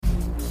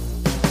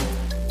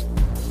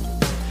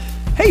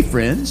Hey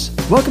friends,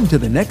 welcome to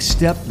the Next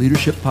Step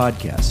Leadership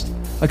Podcast,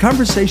 a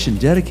conversation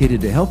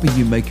dedicated to helping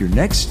you make your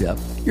next step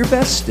your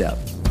best step.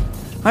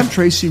 I'm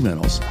Tracy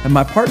Reynolds, and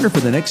my partner for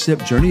the Next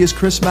Step journey is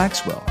Chris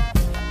Maxwell.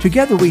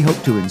 Together we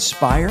hope to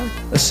inspire,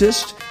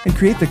 assist, and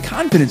create the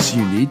confidence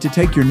you need to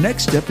take your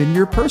next step in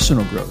your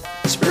personal growth,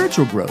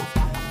 spiritual growth,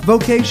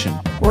 vocation,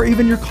 or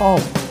even your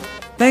calling.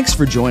 Thanks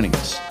for joining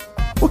us.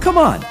 Well, come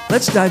on,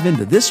 let's dive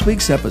into this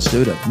week's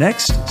episode of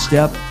Next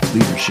Step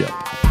Leadership.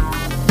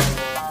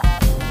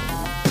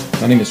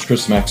 My name is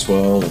Chris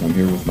Maxwell, and I'm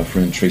here with my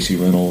friend Tracy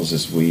Reynolds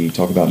as we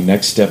talk about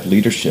Next Step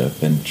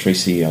Leadership. And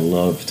Tracy, I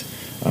loved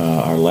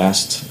our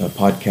last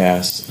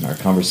podcast and our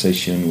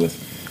conversation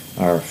with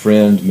our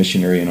friend,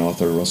 missionary and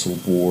author Russell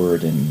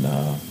Ward, and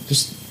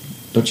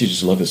don't you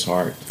just love his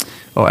heart?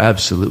 Oh,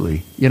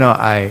 absolutely. You know,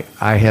 I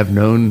have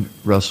known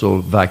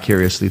Russell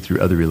vicariously through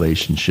other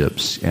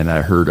relationships, and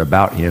I heard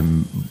about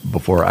him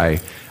before I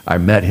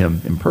met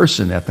him in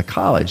person at the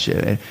college,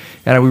 and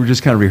we were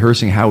just kind of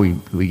rehearsing how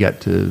we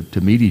got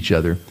to meet each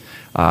other.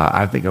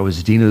 I think I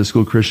was dean of the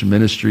School of Christian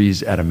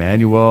Ministries at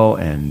Emmanuel,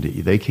 and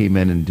they came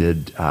in and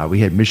did. We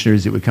had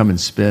missionaries that would come and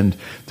spend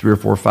 3 or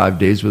 4 or 5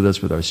 days with us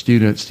with our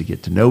students to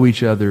get to know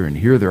each other and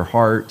hear their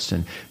hearts.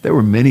 And there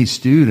were many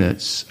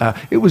students.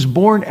 It was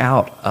born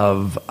out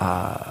of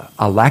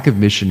a lack of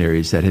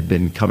missionaries that had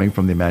been coming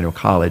from the Emmanuel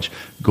College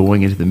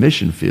going into the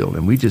mission field,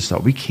 and we just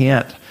thought we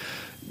can't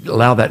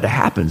allow that to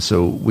happen.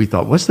 So we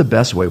thought, what's the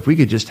best way if we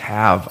could just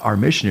have our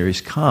missionaries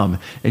come?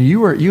 And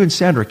you and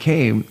Sandra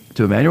came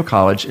to Emmanuel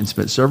College and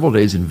spent several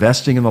days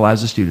investing in the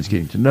lives of students,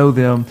 getting to know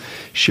them,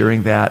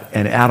 sharing that.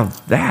 And out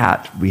of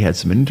that, we had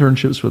some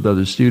internships with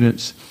other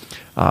students.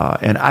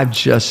 And I've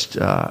just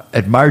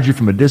admired you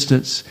from a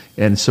distance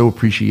and so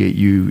appreciate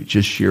you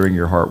just sharing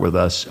your heart with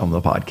us on the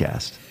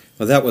podcast.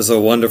 Well, that was a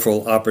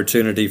wonderful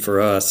opportunity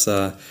for us.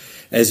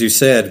 As you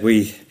said,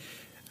 we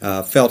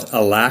felt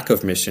a lack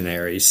of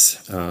missionaries.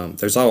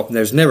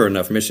 There's never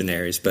enough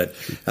missionaries, but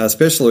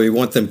especially we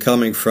want them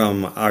coming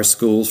from our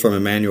schools, from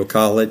Emmanuel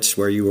College,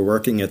 where you were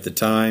working at the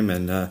time,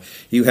 and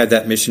you had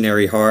that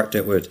missionary heart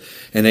that would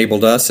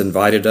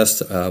invited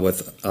us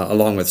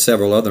along with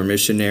several other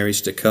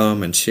missionaries to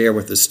come and share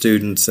with the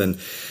students. And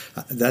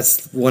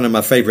that's one of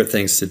my favorite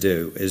things to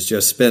do, is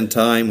just spend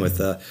time with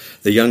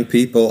the young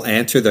people,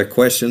 answer their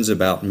questions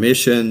about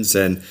missions,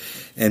 and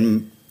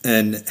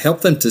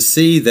help them to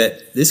see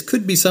that this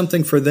could be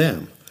something for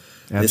them.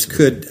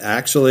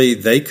 Absolutely.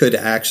 They could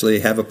actually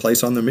have a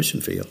place on the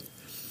mission field.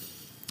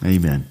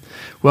 Amen.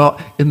 Well,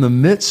 in the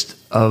midst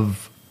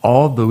of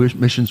all the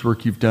missions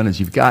work you've done, as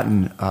you've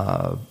gotten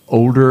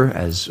older,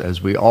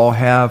 as we all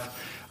have,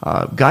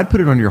 God put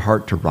it on your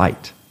heart to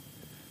write.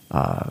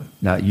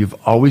 Now, you've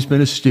always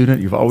been a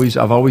student.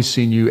 I've always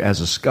seen you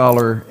as a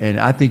scholar, and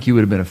I think you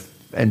would have been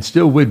and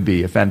still would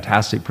be a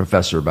fantastic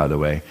professor, by the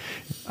way.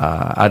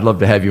 I'd love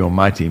to have you on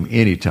my team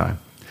anytime.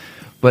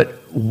 But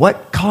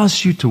what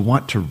caused you to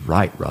want to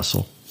write,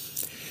 Russell?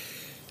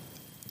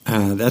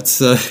 I've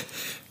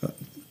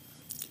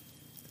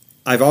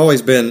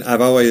always been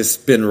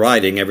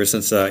writing ever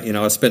since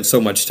I spent so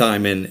much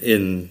time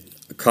in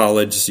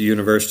college,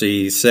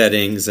 university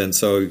settings, and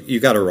so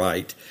you got to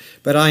write.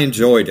 But I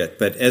enjoyed it.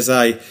 But as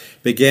I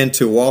began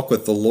to walk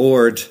with the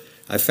Lord,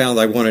 I found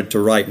I wanted to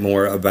write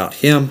more about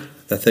Him,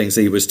 the things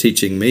He was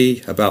teaching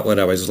me, about what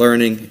I was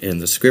learning in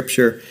the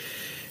Scripture.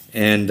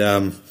 And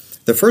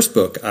the first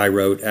book I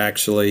wrote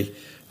actually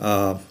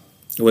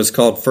was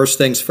called First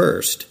Things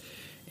First.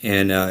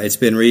 And it's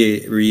been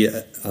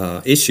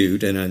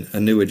reissued in a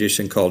new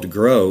edition called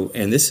Grow.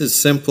 And this is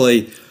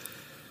simply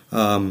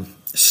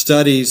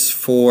studies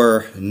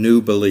for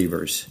new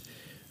believers.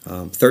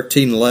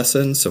 13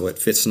 lessons, so it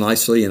fits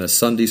nicely in a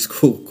Sunday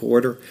school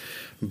quarter.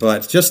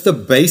 But just the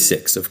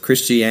basics of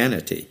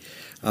Christianity.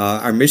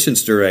 Our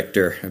missions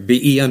director,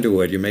 B.E.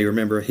 Underwood, you may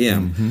remember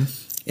him. Mm-hmm.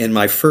 In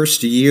my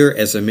first year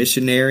as a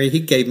missionary,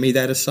 he gave me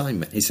that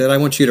assignment. He said, I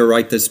want you to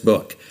write this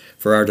book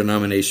for our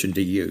denomination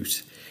to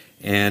use.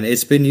 And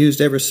it's been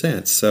used ever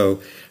since. So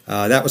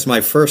that was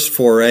my first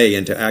foray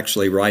into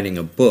actually writing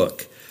a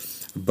book.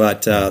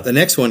 But the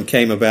next one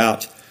came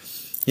about,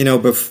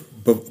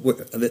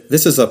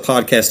 this is a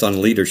podcast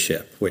on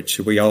leadership, which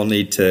we all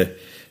need to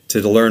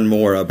learn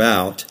more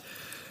about.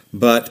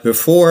 But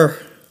before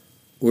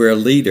we're a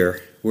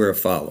leader, we're a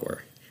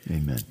follower.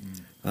 Amen.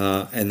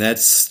 And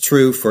that's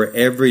true for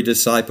every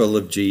disciple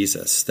of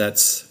Jesus.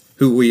 That's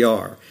who we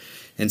are.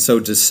 And so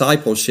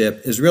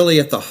discipleship is really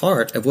at the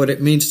heart of what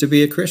it means to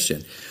be a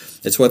Christian.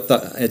 It's at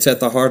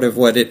the heart of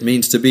what it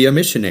means to be a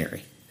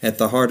missionary. At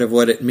the heart of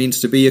what it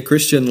means to be a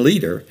Christian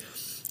leader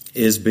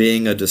is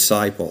being a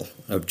disciple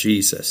of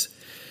Jesus.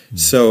 Mm-hmm.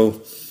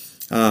 So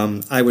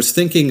I was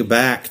thinking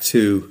back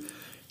to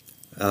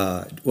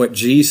what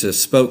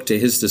Jesus spoke to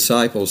His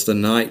disciples the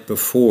night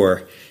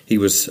before He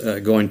was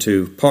going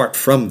to part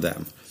from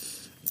them.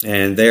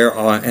 And they're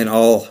in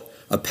all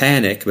a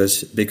panic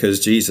because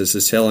Jesus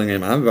is telling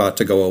them, I'm about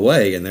to go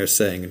away. And they're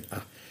saying,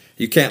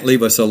 you can't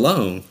leave us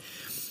alone.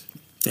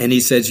 And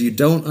He says, you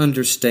don't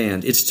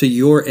understand. It's to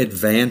your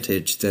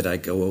advantage that I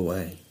go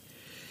away.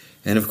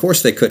 And of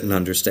course they couldn't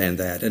understand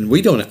that. And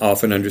we don't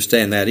often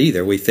understand that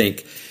either. We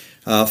think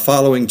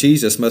following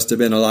Jesus must have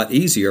been a lot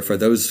easier for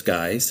those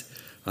guys.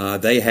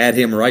 They had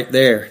him right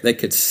there. They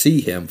could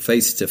see him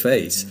face to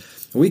face.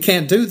 We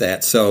can't do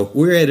that, so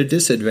we're at a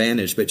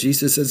disadvantage. But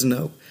Jesus says,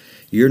 no,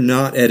 you're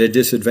not at a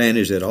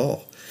disadvantage at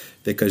all,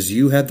 because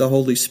you have the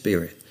Holy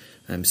Spirit.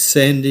 I'm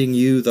sending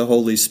you the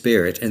Holy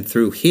Spirit, and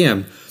through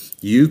him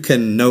you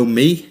can know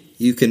me,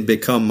 you can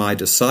become my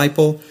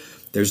disciple.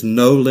 There's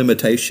no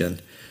limitation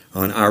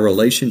on our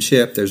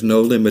relationship. There's no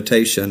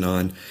limitation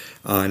on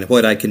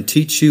what I can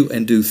teach you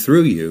and do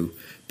through you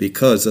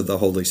because of the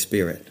Holy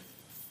Spirit.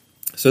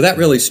 So that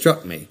really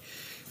struck me,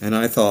 and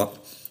I thought,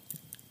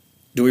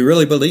 do we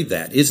really believe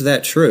that? Is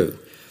that true?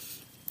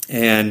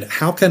 And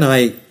how can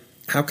I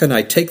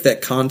take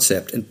that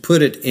concept and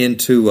put it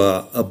into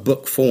a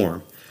book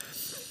form?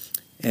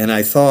 And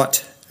I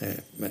thought,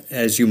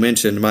 as you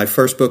mentioned, my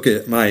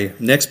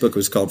next book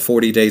was called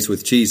 40 Days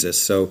with Jesus.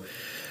 So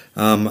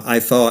I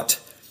thought,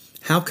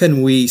 how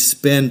can we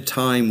spend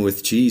time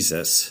with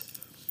Jesus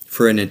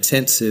for an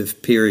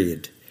intensive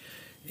period?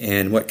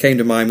 And what came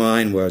to my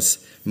mind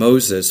was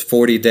Moses,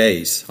 40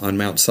 days on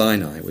Mount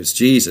Sinai. It was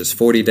Jesus,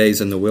 40 days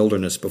in the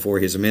wilderness before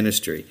his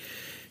ministry.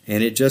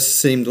 And it just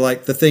seemed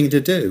like the thing to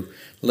do.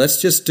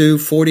 Let's just do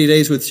 40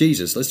 days with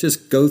Jesus. Let's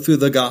just go through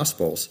the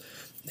Gospels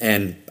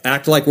and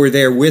act like we're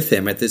there with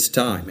him at this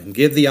time and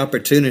give the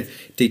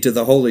opportunity to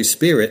the Holy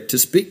Spirit to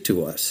speak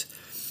to us.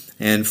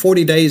 And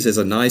 40 days is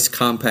a nice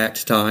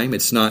compact time.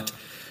 It's not,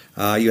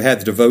 you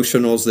have the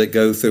devotionals that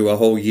go through a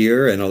whole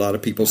year, and a lot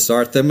of people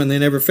start them and they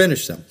never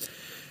finish them.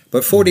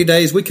 But 40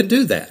 days, we can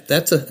do that.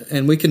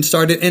 And we can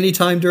start it any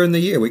time during the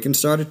year. We can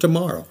start it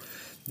tomorrow.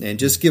 And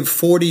just give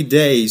 40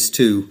 days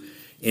to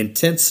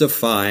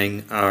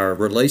intensifying our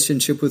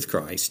relationship with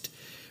Christ.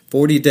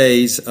 40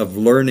 days of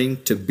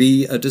learning to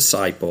be a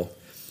disciple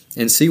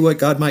and see what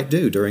God might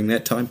do during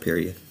that time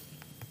period.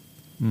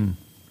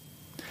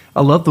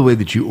 I love the way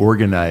that you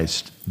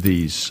organized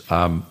these.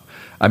 I'm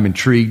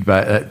intrigued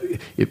by.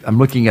 I'm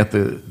looking at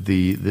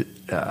the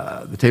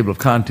table of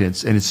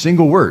contents, and it's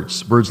single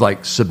words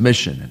like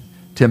submission and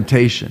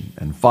temptation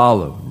and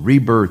follow,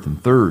 rebirth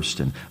and thirst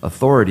and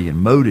authority and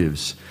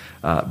motives,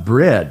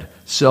 bread,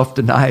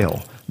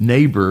 self-denial,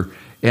 neighbor.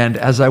 And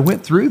as I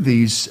went through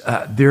these,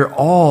 they're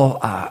all,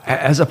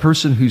 as a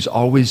person who's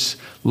always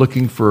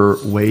looking for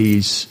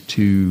ways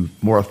to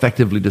more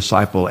effectively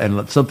disciple,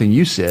 and something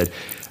you said,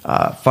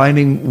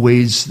 finding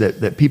ways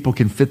that people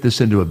can fit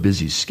this into a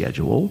busy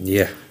schedule.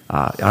 Yeah.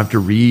 I have to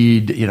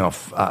read,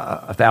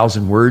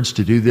 1,000 words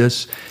to do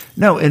this.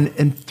 No,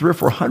 in 300 or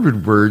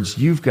 400 words,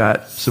 you've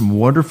got some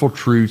wonderful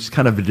truths,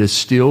 kind of a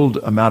distilled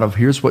amount of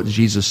here's what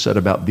Jesus said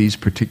about these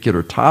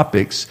particular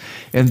topics.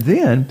 And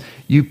then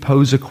you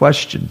pose a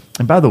question.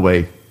 And by the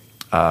way,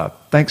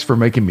 thanks for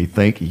making me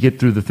think. You get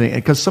through the thing.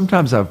 Because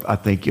sometimes I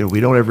think, we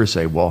don't ever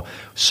say, well,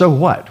 so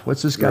what?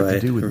 What's this got to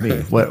do with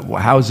me?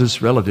 How is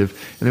this relative?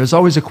 And there's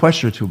always a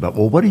question or two about,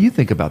 well, what do you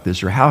think about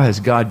this? Or how has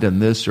God done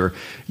this? Or,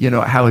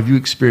 how have you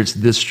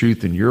experienced this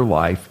truth in your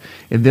life?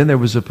 And then there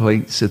was a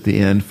place at the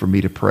end for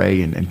me to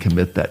pray and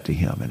commit that to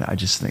him. And I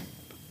just think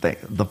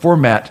the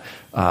format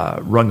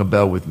rung a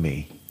bell with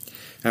me.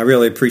 I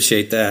really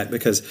appreciate that,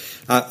 because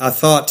I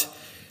thought,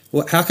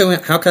 well, how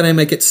can I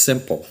make it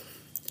simple?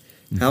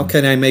 How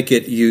can I make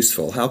it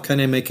useful? How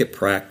can I make it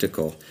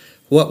practical?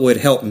 What would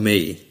help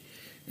me?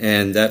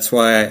 And that's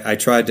why I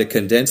tried to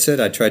condense it.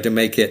 I tried to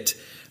make it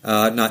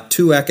not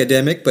too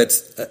academic, but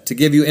to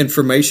give you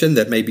information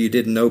that maybe you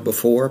didn't know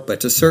before,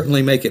 but to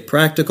certainly make it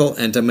practical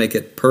and to make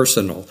it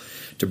personal,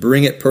 to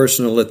bring it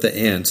personal at the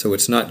end. So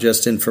it's not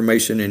just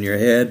information in your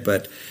head,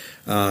 but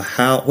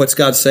what's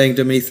God saying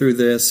to me through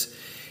this,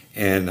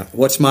 and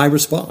what's my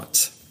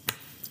response?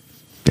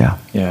 Yeah,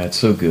 it's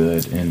so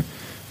good. And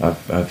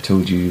I've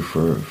told you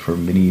for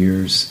many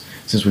years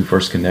since we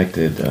first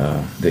connected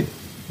that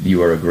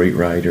you are a great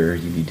writer.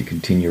 You need to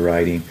continue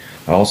writing.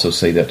 I also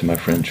say that to my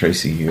friend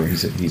Tracy here.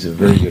 He's a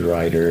very good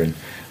writer, and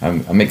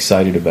I'm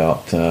excited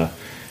about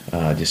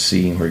just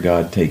seeing where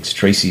God takes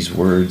Tracy's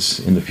words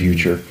in the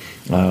future,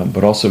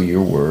 but also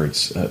your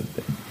words,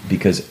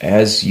 because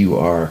as you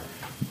are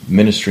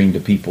ministering to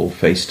people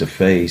face to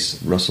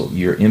face, Russell,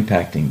 you're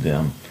impacting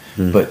them,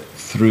 but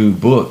through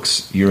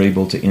books, you're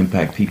able to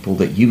impact people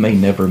that you may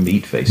never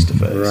meet face to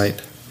face.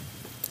 Right.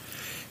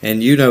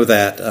 And you know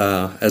that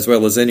as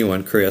well as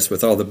anyone, Chris,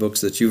 with all the books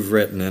that you've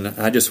written. And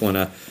I just want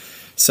to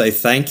say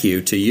thank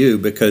you to you,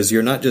 because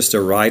you're not just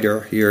a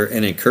writer, you're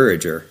an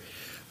encourager.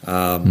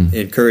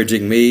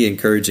 Encouraging me,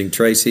 encouraging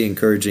Tracy,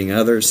 encouraging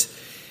others.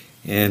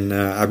 And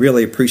I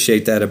really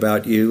appreciate that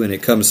about you, and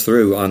it comes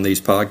through on these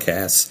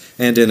podcasts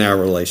and in our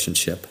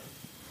relationship.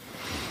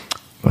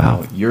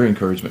 Wow. Your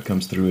encouragement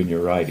comes through in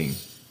your writing.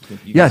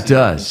 Yeah, it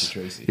does.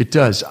 It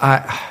does.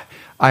 I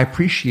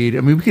appreciate it.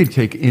 I mean, we could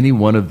take any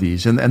one of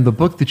these, and the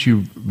book that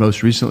you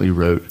most recently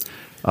wrote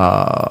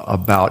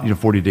about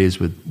 40 Days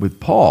with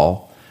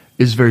Paul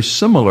is very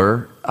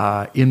similar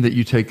in that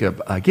you take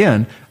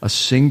a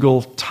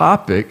single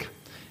topic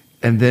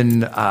and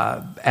then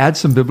add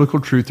some biblical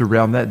truth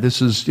around that.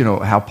 This is,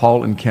 how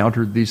Paul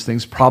encountered these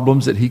things,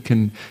 problems that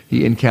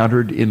he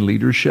encountered in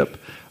leadership.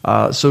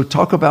 So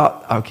talk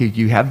about, okay,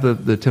 you have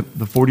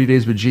the 40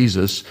 days with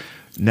Jesus.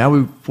 Now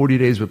we 40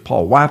 days with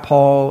Paul. Why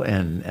Paul?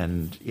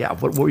 And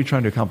what were you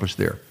trying to accomplish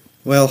there?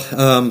 Well,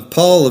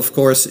 Paul, of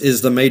course,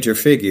 is the major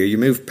figure. You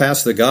move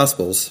past the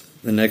Gospels.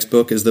 The next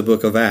book is the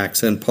book of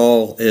Acts, and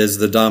Paul is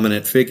the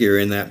dominant figure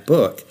in that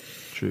book.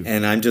 True.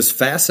 And I'm just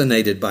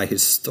fascinated by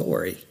his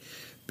story,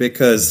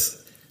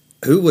 because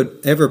who would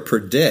ever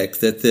predict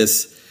that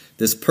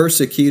this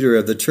persecutor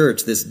of the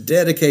church, this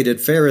dedicated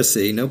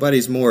Pharisee,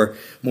 nobody's more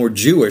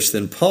Jewish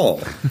than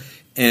Paul,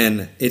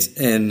 and his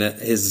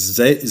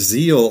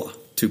zeal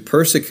to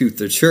persecute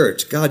the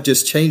church, God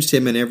just changed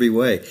him in every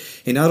way.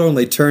 He not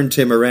only turned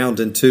him around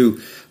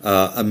into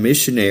a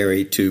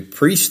missionary to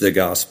preach the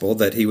gospel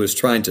that he was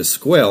trying to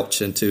squelch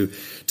and to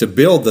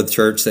build the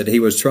church that he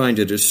was trying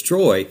to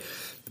destroy,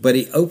 but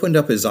he opened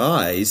up his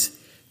eyes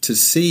to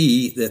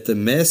see that the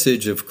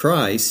message of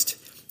Christ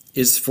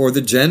is for the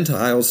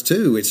Gentiles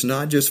too. It's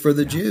not just for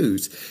the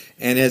Jews.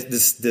 And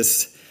as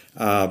this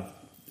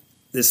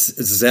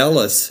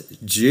zealous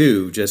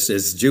Jew, just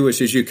as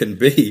Jewish as you can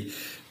be,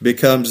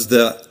 becomes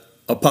the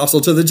apostle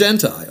to the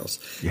Gentiles.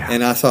 Yeah.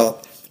 And I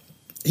thought,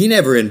 he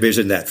never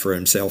envisioned that for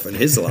himself in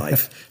his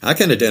life. I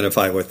can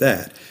identify with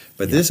that.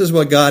 But this is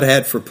what God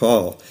had for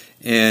Paul.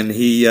 And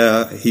he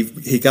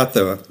got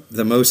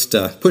the most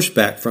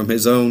pushback from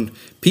his own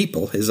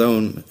people, his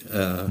own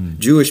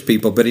Jewish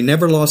people, but he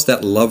never lost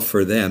that love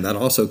for them. That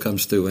also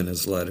comes through in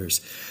his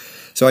letters.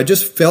 So I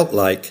just felt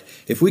like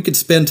if we could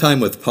spend time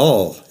with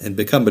Paul and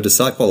become a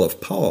disciple of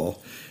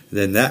Paul,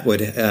 then that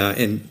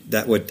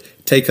would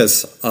take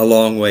us a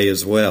long way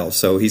as well.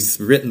 So he's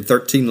written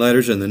 13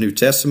 letters in the New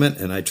Testament,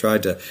 and I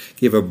tried to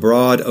give a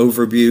broad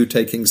overview,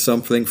 taking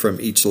something from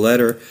each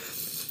letter.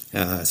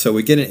 So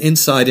we get an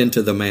insight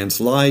into the man's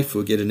life.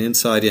 We get an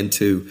insight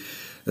into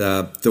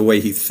the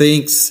way he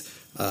thinks,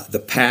 the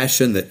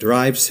passion that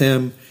drives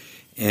him,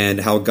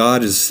 and how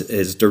God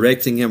is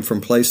directing him from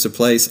place to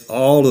place,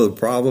 all of the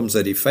problems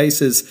that he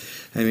faces.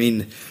 I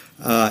mean,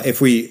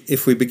 if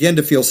we begin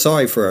to feel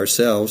sorry for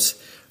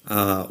ourselves,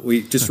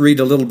 we just read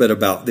a little bit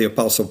about the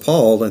Apostle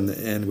Paul,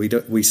 and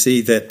we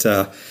see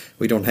that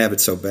we don't have it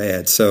so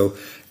bad. So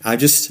I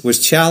just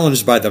was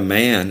challenged by the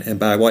man and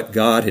by what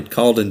God had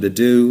called him to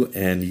do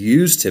and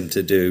used him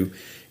to do,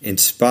 in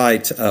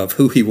spite of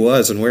who he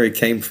was and where he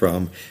came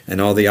from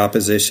and all the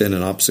opposition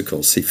and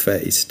obstacles he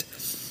faced.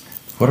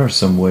 What are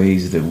some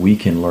ways that we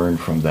can learn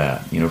from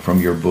that,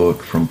 from your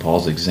book, from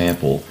Paul's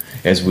example,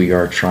 as we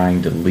are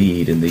trying to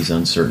lead in these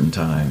uncertain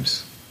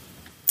times?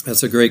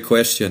 That's a great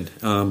question.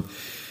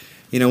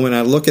 When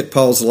I look at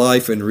Paul's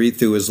life and read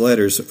through his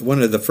letters,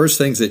 one of the first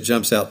things that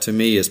jumps out to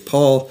me is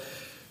Paul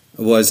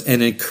was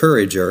an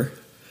encourager.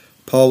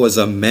 Paul was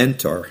a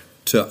mentor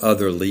to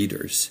other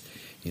leaders.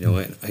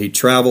 He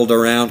traveled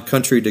around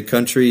country to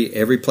country,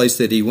 every place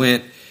that he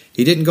went.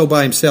 He didn't go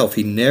by himself.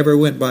 He never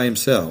went by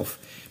himself,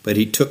 but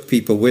he took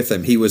people with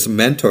him. He was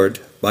mentored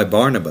by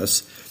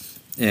Barnabas,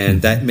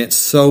 and that meant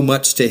so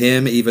much to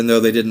him, even though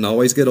they didn't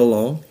always get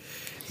along.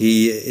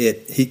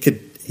 He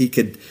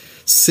could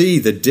see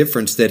the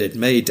difference that it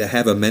made to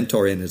have a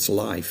mentor in his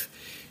life.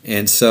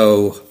 And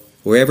so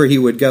wherever he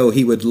would go,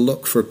 he would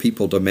look for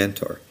people to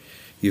mentor.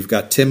 You've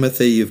got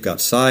Timothy, you've got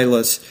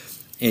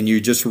Silas, and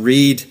you just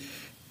read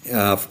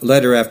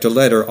letter after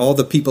letter, all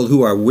the people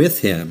who are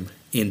with him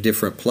in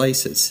different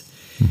places.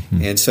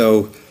 Mm-hmm. And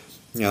so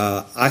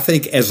I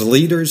think as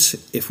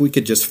leaders, if we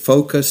could just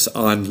focus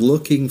on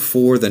looking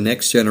for the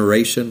next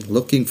generation,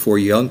 looking for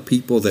young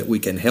people that we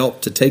can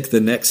help to take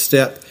the next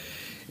step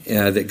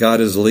that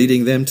God is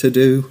leading them to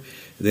do,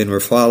 then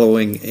we're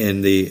following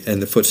in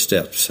the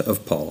footsteps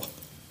of Paul.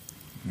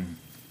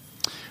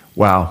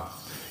 Wow.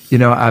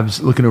 I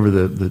was looking over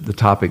the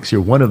topics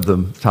here. One of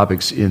the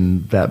topics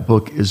in that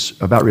book is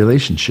about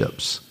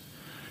relationships,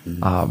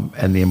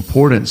 and the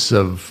importance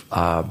of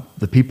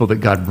the people that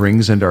God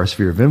brings into our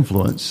sphere of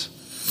influence,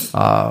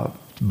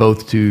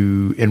 both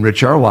to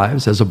enrich our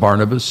lives, as a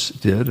Barnabas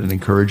did, an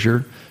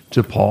encourager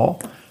to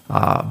Paul,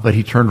 but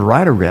he turned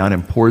right around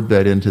and poured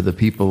that into the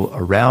people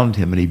around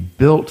him, and he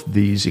built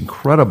these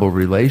incredible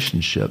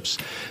relationships.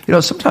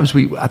 Sometimes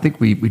I think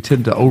we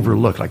tend to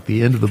overlook, like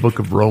the end of the book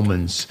of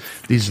Romans,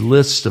 these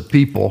lists of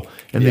people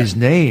and these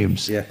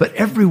names. Yeah. But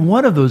every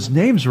one of those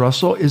names,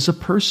 Russell, is a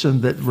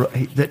person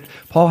that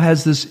Paul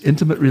has this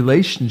intimate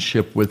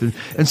relationship with.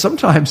 And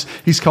sometimes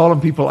he's calling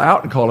people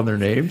out and calling their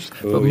names,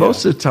 but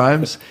most of the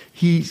times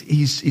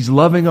he's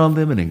loving on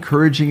them and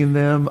encouraging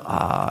them,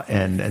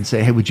 and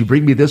say, hey, would you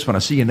bring me this when I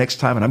see you next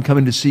time? And I'm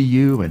coming to see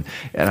you, and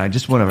I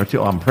just want to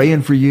tell, I'm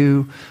praying for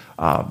you.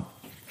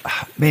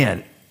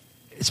 Man,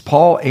 it's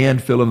Paul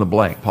and fill in the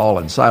blank. Paul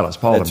and Silas,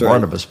 Paul and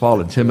Barnabas, Paul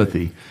and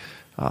Timothy.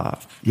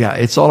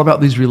 It's all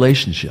about these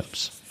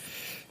relationships.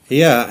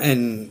 Yeah,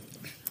 and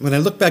when I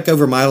look back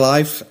over my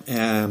life,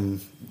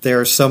 there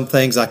are some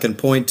things I can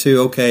point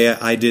to. Okay,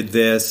 I did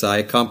this, I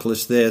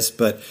accomplished this,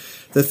 but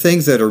the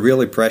things that are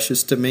really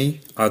precious to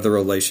me are the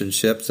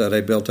relationships that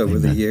I built over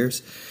the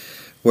years.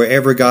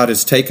 wherever God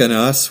has taken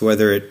us,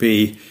 whether it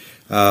be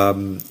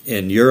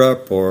in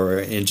Europe or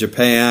in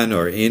Japan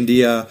or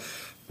India,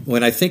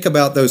 when I think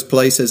about those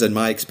places and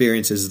my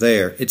experiences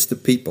there, it's the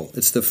people.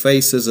 It's the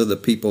faces of the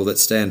people that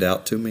stand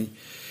out to me.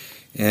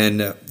 And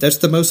that's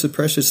the most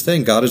precious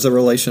thing. God is a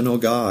relational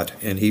God,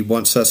 and He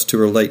wants us to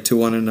relate to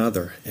one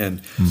another.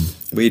 And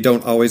we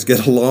don't always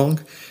get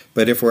along,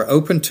 but if we're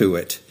open to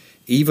it,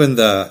 even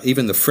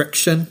the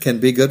friction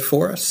can be good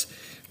for us.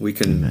 We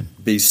can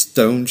be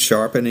stone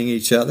sharpening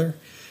each other.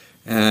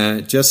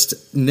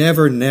 Just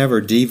never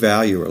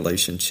devalue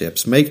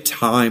relationships. Make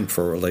time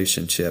for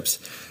relationships.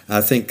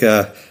 I think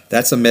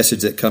that's a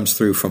message that comes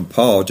through from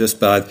Paul just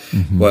by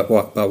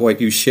what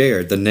you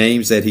shared, the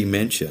names that he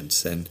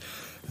mentions, and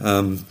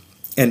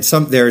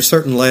there are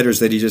certain letters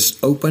that he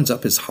just opens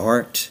up his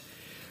heart,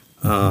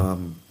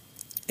 and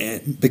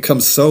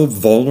becomes so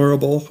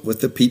vulnerable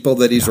with the people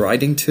that he's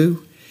writing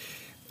to.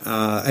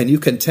 And you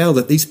can tell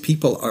that these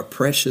people are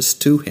precious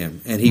to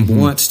him, and he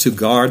wants to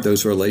guard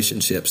those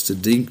relationships, to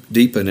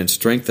deepen and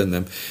strengthen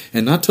them,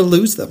 and not to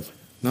lose them.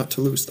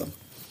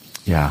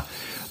 Yeah.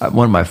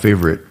 One of my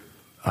favorite,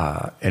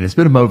 and it's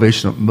been a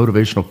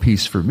motivational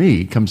piece for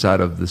me, comes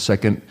out of the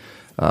second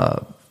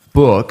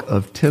book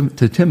of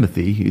to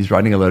Timothy. He's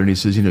writing a letter, and he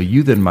says,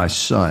 you then, my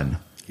son.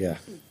 Yeah.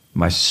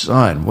 My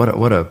son, what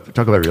a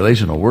talk about a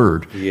relational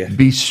word. Yeah.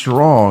 Be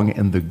strong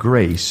in the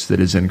grace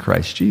that is in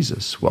Christ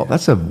Jesus. Well,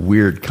 that's a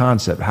weird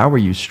concept. How are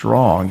you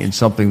strong in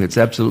something that's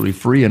absolutely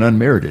free and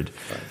unmerited?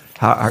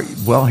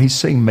 Well, he's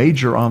saying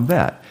major on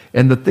that.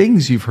 And the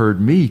things you've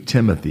heard me,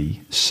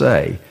 Timothy,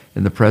 say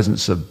in the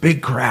presence of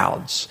big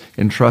crowds,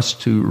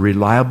 entrust to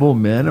reliable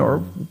men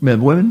or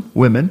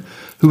women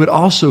who would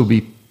also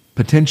be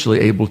potentially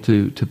able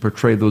to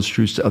portray those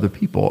truths to other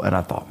people. And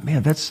I thought,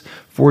 man, that's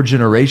 4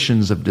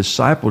 generations of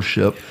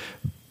discipleship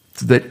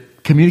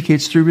that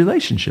communicates through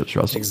relationships,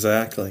 Russell.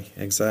 Exactly.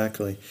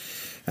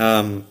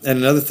 And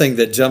another thing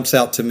that jumps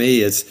out to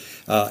me is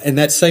in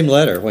that same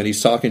letter, when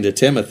he's talking to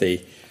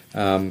Timothy,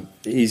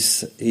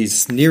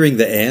 he's nearing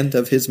the end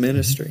of his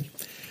ministry.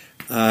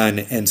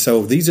 And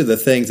so these are the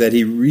things that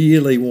he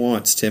really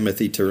wants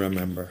Timothy to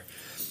remember.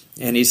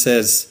 And he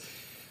says,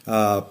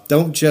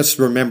 don't just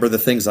remember the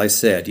things I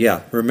said.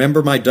 Yeah,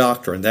 remember my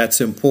doctrine. That's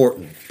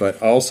important.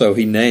 But also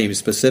he names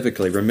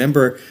specifically,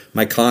 remember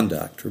my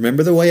conduct.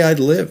 Remember the way I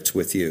lived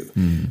with you.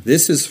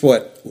 This is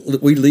what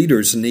we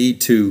leaders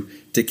need to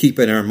keep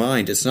in our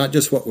mind. It's not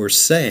just what we're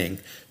saying,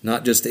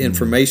 not just the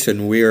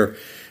information we're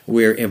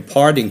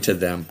imparting to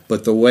them,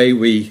 but the way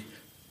we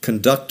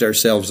conduct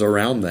ourselves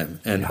around them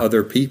and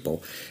other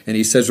people. And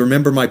he says,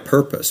 remember my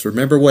purpose.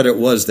 Remember what it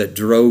was that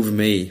drove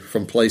me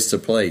from place to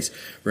place.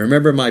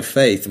 Remember my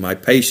faith, my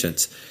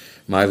patience,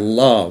 my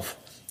love,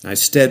 my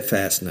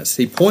steadfastness.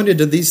 He pointed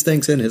to these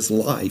things in his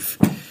life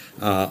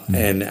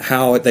and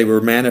how they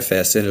were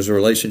manifest in his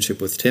relationship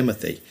with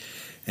Timothy.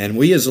 And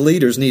we as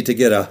leaders need to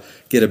get a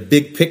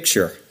big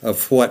picture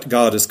of what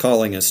God is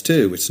calling us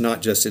to. It's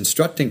not just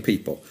instructing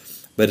people,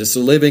 but it's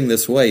living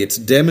this way. It's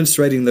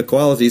demonstrating the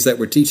qualities that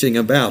we're teaching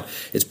about.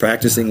 It's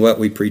practicing what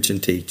we preach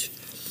and teach.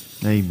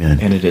 Amen.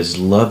 And it is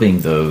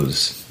loving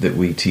those that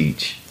we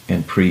teach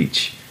and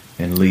preach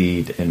and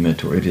lead and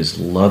mentor. It is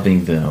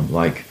loving them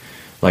like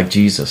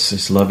Jesus.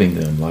 It's loving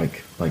them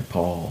like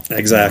Paul.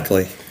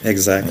 Exactly.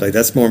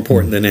 That's more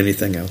important than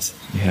anything else.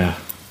 Yeah.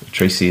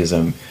 Tracy, as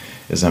I'm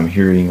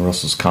hearing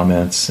Russell's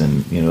comments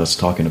and us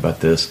talking about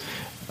this,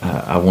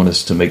 I want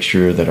us to make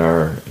sure that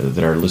our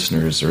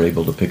listeners are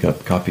able to pick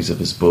up copies of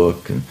his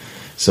book. And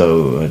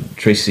so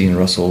Tracy and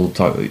Russell,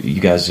 you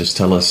guys just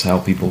tell us how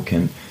people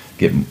can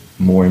get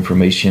more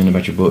information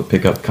about your book,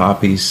 pick up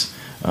copies.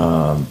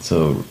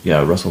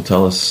 Russell,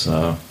 tell us,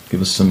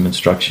 give us some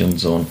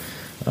instructions on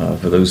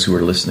for those who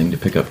are listening to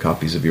pick up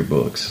copies of your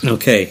books.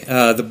 Okay,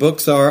 the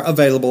books are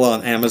available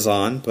on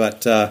Amazon,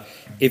 but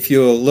if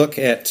you'll look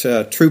at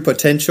True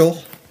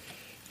Potential,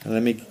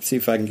 let me see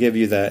if I can give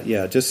you that.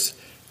 Yeah, just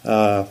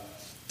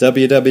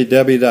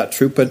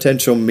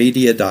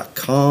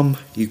www.truepotentialmedia.com.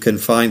 You can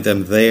find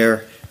them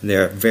there, and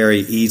they're very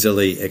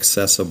easily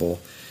accessible.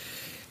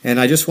 And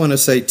I just want to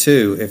say,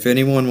 too, if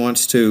anyone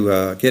wants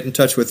to get in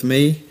touch with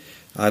me,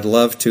 I'd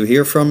love to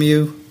hear from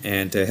you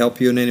and to help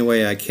you in any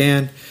way I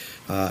can.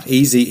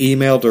 Easy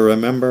email to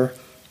remember,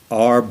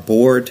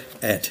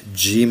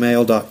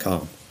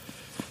 rboard@gmail.com.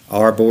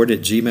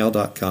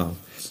 rboard@gmail.com.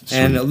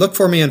 And look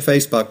for me on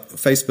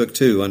Facebook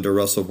too, under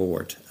Russell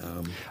Board.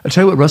 I'll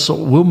tell you what,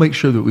 Russell, we'll make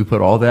sure that we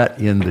put all that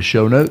in the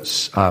show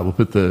notes. We'll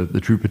put the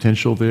True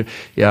Potential there.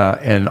 Yeah,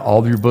 and all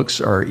of your books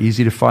are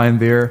easy to find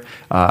there.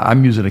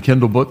 I'm using a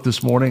Kindle book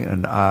this morning,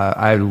 and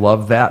I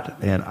love that.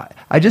 And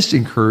I just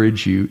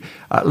encourage you,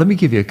 let me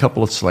give you a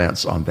couple of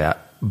slants on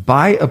that.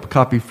 Buy a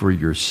copy for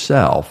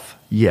yourself,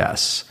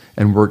 yes,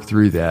 and work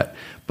through that.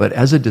 But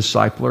as a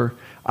discipler,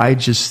 I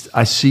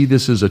see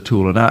this as a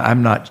tool, and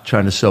I'm not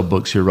trying to sell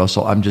books here,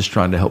 Russell. I'm just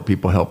trying to help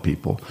people help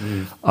people.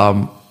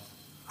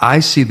 I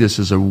see this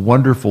as a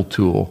wonderful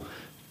tool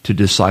to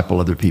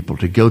disciple other people,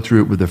 to go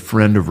through it with a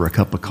friend over a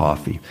cup of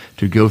coffee,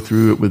 to go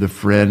through it with a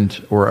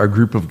friend or a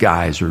group of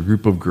guys or a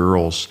group of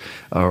girls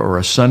or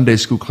a Sunday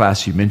school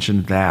class. You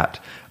mentioned that.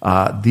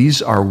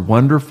 These are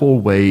wonderful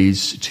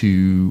ways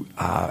to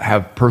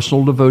have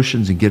personal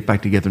devotions and get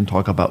back together and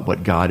talk about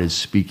what God is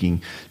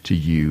speaking to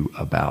you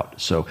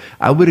about. So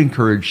I would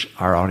encourage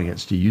our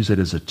audience to use it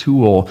as a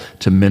tool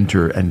to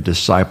mentor and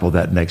disciple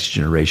that next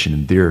generation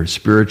in their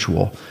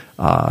spiritual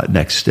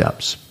next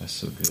steps. That's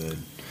so good.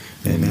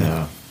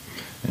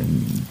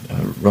 And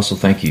Russell,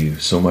 thank you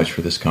so much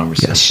for this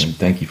conversation. Yes.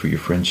 Thank you for your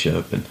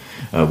friendship. And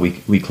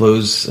we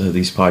close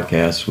these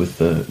podcasts with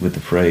the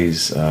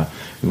phrase,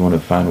 we want to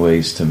find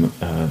ways to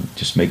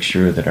just make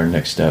sure that our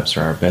next steps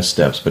are our best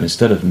steps. But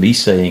instead of me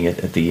saying it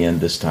at the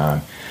end this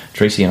time,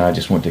 Tracy and I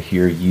just want to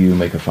hear you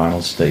make a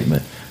final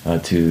statement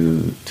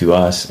to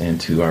us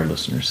and to our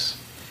listeners.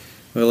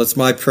 Well, it's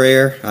my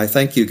prayer. I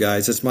thank you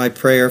guys. It's my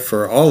prayer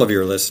for all of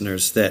your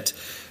listeners that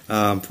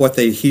what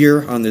they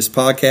hear on this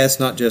podcast,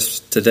 not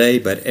just today,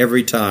 but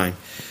every time,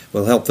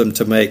 will help them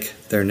to make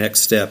their next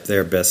step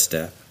their best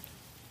step.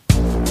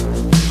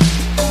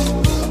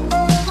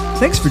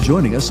 Thanks for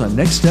joining us on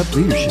Next Step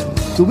Leadership,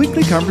 the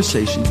weekly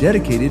conversation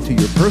dedicated to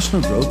your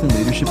personal growth and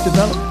leadership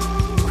development.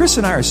 Chris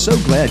and I are so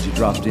glad you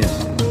dropped in.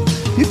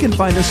 You can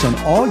find us on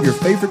all your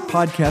favorite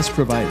podcast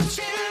providers.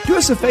 Do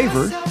us a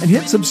favor and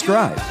hit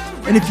subscribe.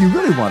 And if you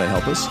really want to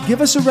help us,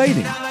 give us a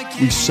rating.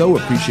 We so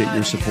appreciate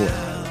your support.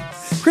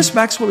 Chris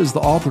Maxwell is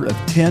the author of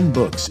 10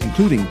 books,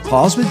 including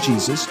Pause with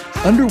Jesus,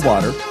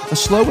 Underwater, A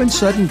Slow and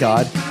Sudden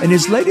God, and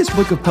his latest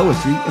book of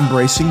poetry,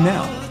 Embracing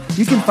Now.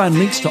 You can find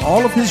links to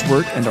all of his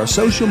work and our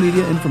social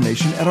media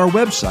information at our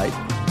website,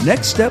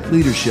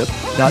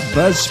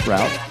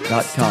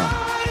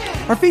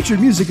 nextstepleadership.buzzsprout.com. Our featured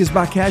music is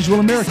by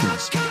Casual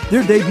Americans.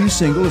 Their debut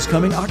single is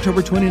coming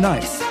October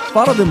 29th.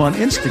 Follow them on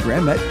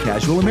Instagram at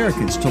Casual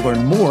Americans to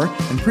learn more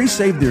and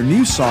pre-save their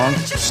new song,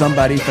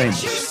 Somebody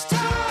Famous.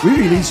 We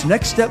release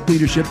Next Step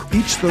Leadership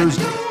each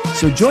Thursday,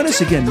 so join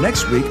us again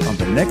next week on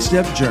the Next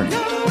Step Journey,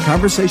 a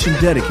conversation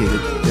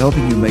dedicated to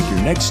helping you make your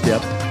next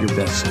step your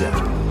best step.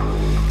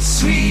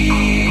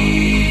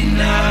 Sweet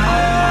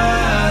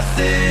nothings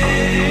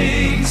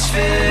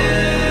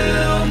fill